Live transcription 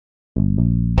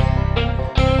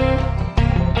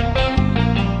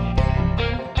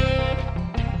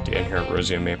here at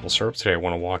Roseum Maple Syrup. Today I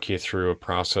want to walk you through a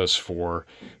process for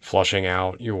flushing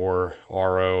out your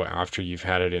RO after you've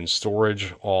had it in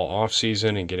storage all off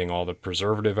season and getting all the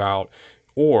preservative out,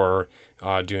 or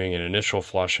doing an initial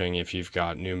flushing if you've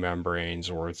got new membranes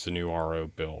or it's a new RO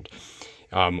build.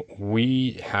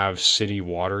 We have city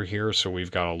water here, so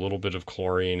we've got a little bit of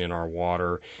chlorine in our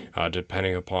water.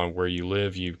 Depending upon where you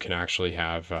live, you can actually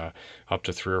have up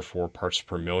to 3 or 4 parts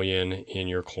per million in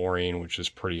your chlorine, which is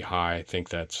pretty high. I think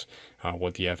that's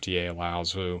what the FDA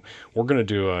allows. So we're going to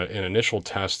do an initial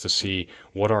test to see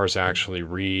what ours actually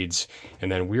reads,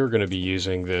 and then we are going to be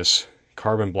using this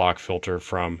carbon block filter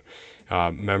from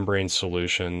Membrane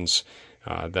Solutions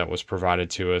that was provided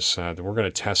to us. We're going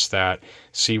to test that,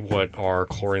 see what our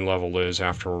chlorine level is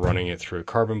after we're running it through a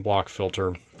carbon block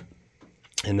filter,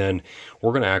 and then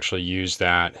we're going to actually use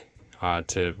that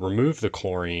to remove the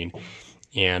chlorine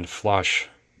and flush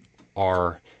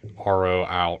our RO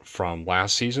out from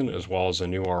last season, as well as the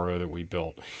new RO that we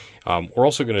built. We're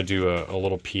also going to do a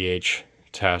little pH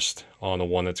test on the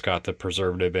one that's got the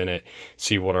preservative in it,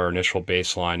 see what our initial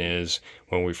baseline is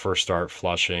when we first start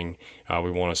flushing.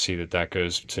 We want to see that that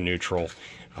goes to neutral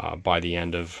by the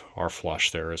end of our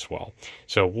flush there as well.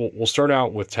 So we'll start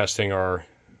out with testing our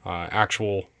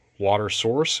actual water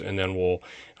source, and then we'll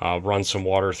run some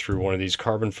water through one of these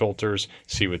carbon filters,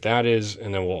 see what that is,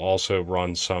 and then we'll also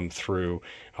run some through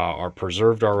our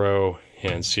preserved RO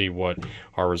and see what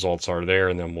our results are there,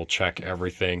 and then we'll check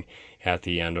everything at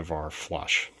the end of our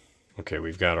flush. Okay,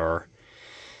 we've got our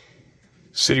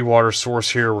city water source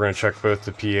here. We're going to check both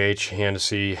the pH and to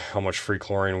see how much free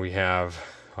chlorine we have,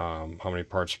 how many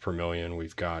parts per million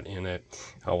we've got in it.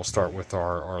 We'll start with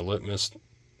our litmus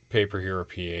paper here, a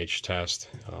pH test.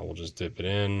 We'll just dip it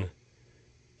in,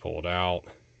 pull it out.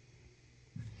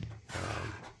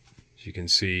 As you can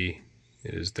see,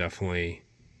 it is definitely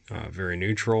very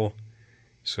neutral,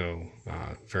 so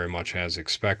very much as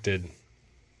expected.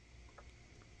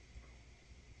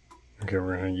 Okay,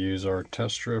 we're going to use our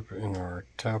test strip in our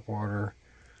tap water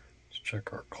to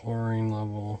check our chlorine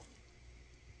level.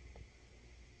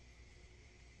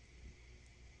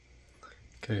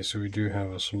 Okay, so we do have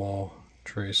a small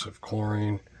trace of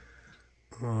chlorine.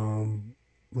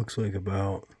 Looks like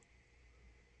about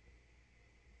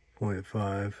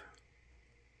 0.5,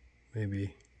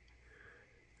 maybe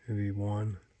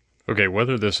 1. Okay,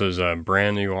 whether this is a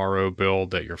brand new RO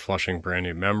build that you're flushing brand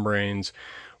new membranes,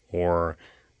 or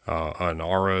an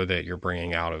RO that you're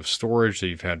bringing out of storage that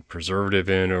you've had preservative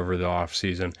in over the off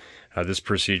season, this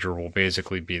procedure will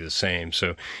basically be the same.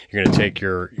 So you're going to take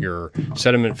your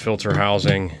sediment filter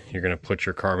housing, you're going to put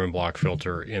your carbon block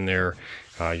filter in there,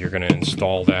 you're going to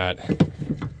install that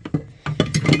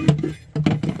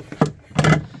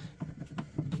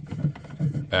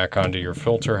back onto your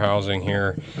filter housing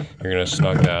here. You're going to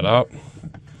snug that up,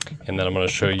 and then I'm going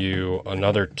to show you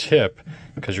another tip,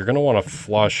 because you're going to want to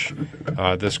flush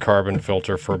this carbon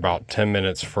filter for about 10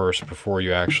 minutes first before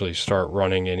you actually start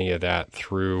running any of that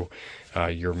through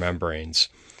your membranes.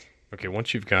 Okay,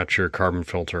 once you've got your carbon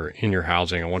filter in your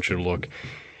housing, I want you to look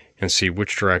and see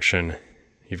which direction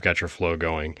you've got your flow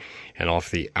going. And off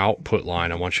the output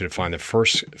line, I want you to find the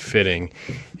first fitting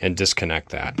and disconnect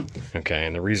that. Okay,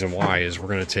 and the reason why is we're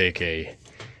going to take a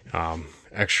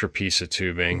extra piece of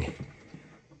tubing,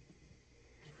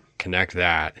 connect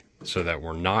that, so that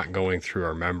we're not going through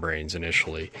our membranes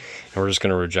initially, and we're just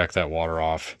going to reject that water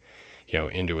off,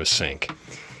 into a sink.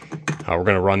 We're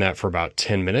going to run that for about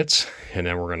 10 minutes, and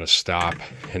then we're going to stop,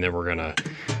 and then we're going to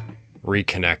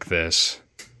reconnect this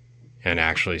and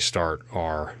actually start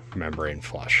our membrane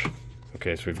flush.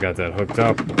 Okay, so we've got that hooked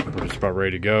up. We're just about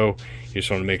ready to go. You just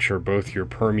want to make sure both your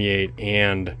permeate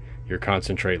and your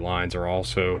concentrate lines are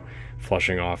also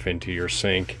flushing off into your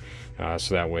sink.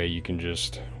 So that way you can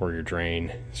just, or your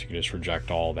drain, so you can just reject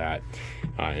all that.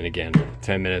 And again,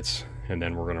 10 minutes, and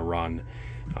then we're going to run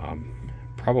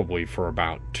probably for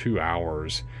about 2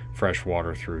 hours fresh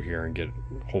water through here and get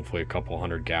hopefully a couple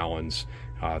 100 gallons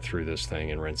through this thing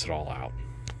and rinse it all out.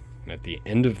 And at the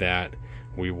end of that,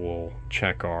 we will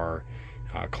check our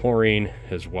chlorine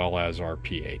as well as our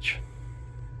pH.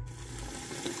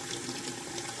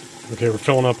 Okay, we're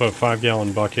filling up a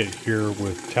 5-gallon bucket here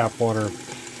with tap water.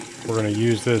 We're going to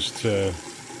use this to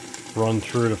run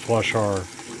through to flush our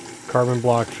carbon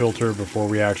block filter before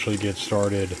we actually get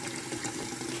started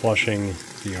flushing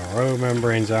the RO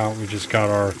membranes out. We just got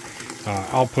our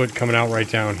output coming out right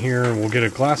down here, and we'll get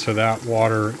a glass of that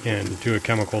water and do a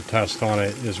chemical test on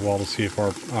it as well to see if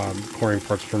our chlorine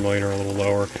parts per million are a little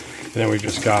lower. And then we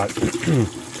just got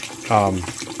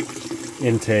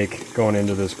intake going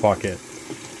into this bucket.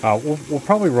 We'll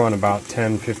probably run about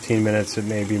 10-15 minutes. It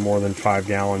may be more than 5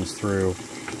 gallons through.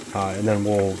 and then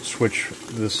we'll switch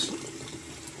this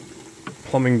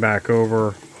plumbing back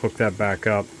over, hook that back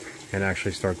up, and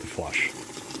actually start the flush.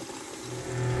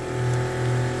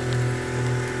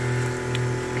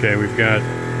 Okay, we've got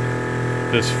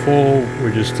this full.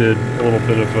 We just did a little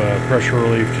bit of pressure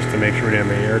relief just to make sure we didn't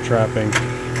have any air trapping,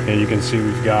 and you can see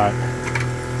we've got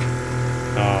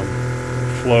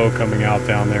flow coming out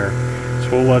down there.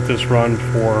 So we'll let this run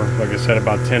for, like I said,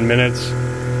 about 10 minutes,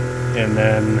 and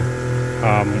then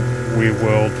we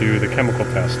will do the chemical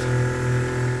test.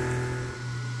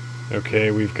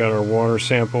 Okay, we've got our water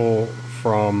sample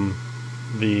from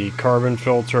the carbon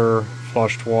filter,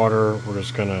 flushed water. We're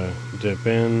just gonna dip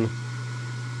in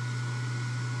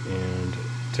and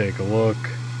take a look,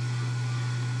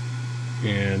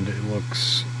 and it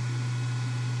looks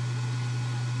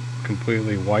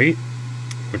completely white,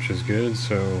 which is good.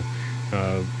 So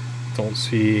don't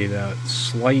see that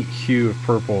slight hue of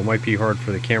purple. It might be hard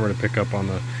for the camera to pick up on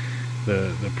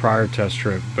the prior test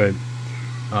strip, but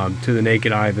to the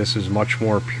naked eye this is much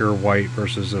more pure white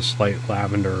versus a slight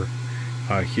lavender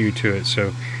hue to it. So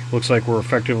it looks like we're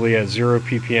effectively at 0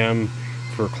 ppm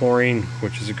for chlorine,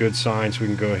 which is a good sign, so we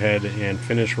can go ahead and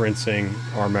finish rinsing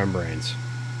our membranes.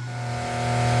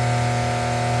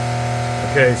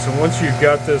 Okay, so once you've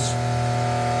got this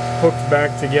hooked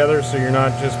back together, so you're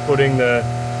not just putting the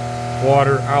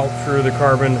water out through the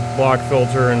carbon block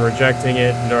filter and rejecting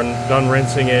it and done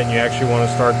rinsing it, and you actually want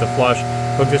to start the flush,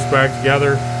 hook this back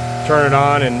together, turn it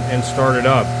on, and start it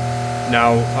up.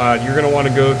 Now you're going to want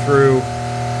to go through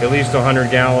at least 100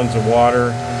 gallons of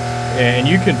water, and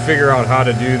you can figure out how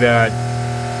to do that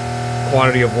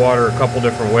quantity of water a couple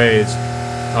different ways.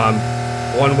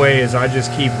 One way is I just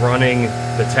keep running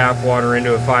the tap water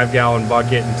into a 5-gallon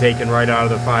bucket and taking right out of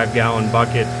the 5-gallon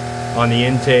bucket on the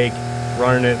intake,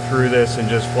 running it through this and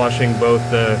just flushing both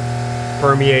the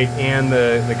permeate and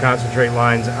the concentrate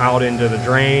lines out into the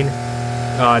drain,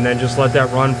 and then just let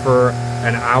that run for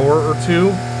an hour or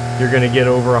two. You're going to get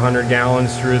over 100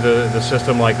 gallons through the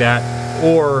system like that.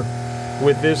 Or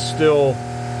with this still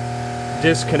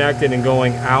disconnected and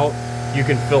going out, you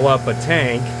can fill up a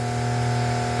tank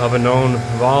of a known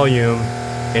volume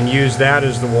and use that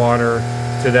as the water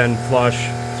to then flush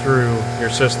through your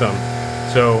system.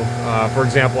 So for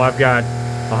example, I've got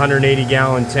a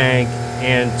 180-gallon tank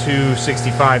and 2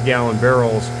 65-gallon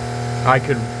barrels. I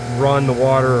could run the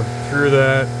water through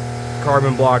the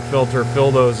carbon block filter, fill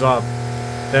those up,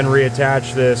 then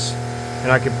reattach this,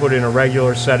 and I could put in a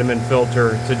regular sediment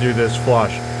filter to do this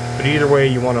flush. But either way,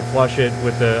 you want to flush it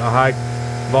with a high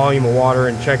volume of water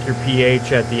and check your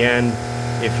pH at the end.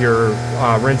 If you're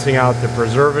rinsing out the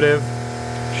preservative,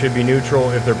 it should be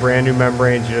neutral. If they're brand new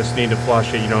membranes, you just need to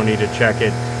flush it. You don't need to check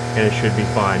it, and it should be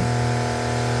fine.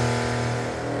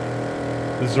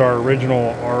 This is our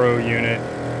original RO unit,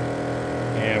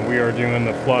 and we are doing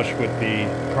the flush with the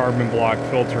carbon block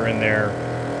filter in there.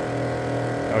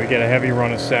 We get a heavy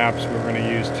run of saps. We're going to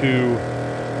use 2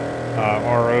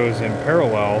 ROs in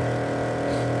parallel.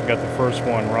 We've got the first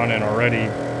one running already,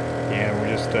 and we're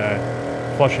just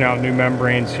flushing out new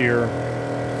membranes here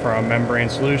from Membrane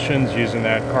Solutions, using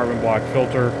that carbon block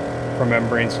filter from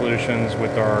Membrane Solutions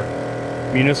with our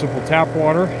municipal tap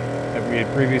water that we had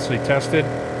previously tested.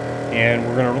 And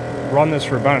we're going to run this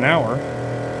for about an hour,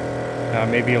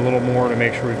 maybe a little more, to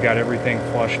make sure we've got everything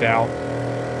flushed out.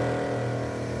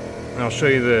 And I'll show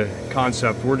you the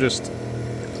concept. We're just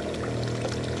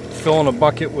filling a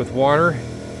bucket with water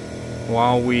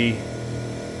while we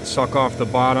suck off the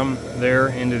bottom there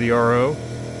into the RO,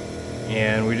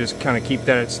 and we just kind of keep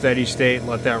that at steady state,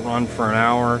 let that run for an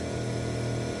hour,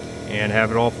 and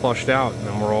have it all flushed out, and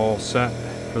then we're all set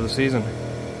for the season.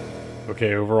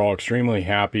 Okay, overall extremely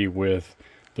happy with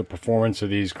the performance of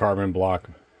these carbon block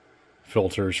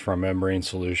filters from Membrane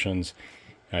Solutions.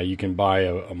 You can buy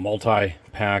a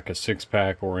multi-pack, a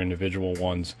 6-pack, or individual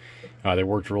ones. They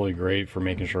worked really great for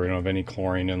making sure we don't have any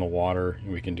chlorine in the water.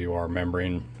 We can do our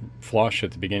membrane flush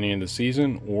at the beginning of the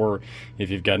season, or if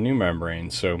you've got new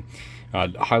membranes. So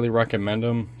highly recommend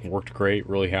them. Worked great,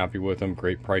 really happy with them,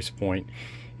 great price point.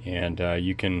 And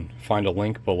you can find a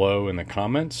link below in the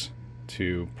comments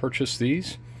to purchase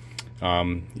these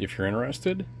if you're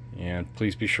interested. And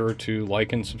please be sure to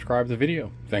like and subscribe to the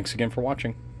video. Thanks again for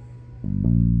watching.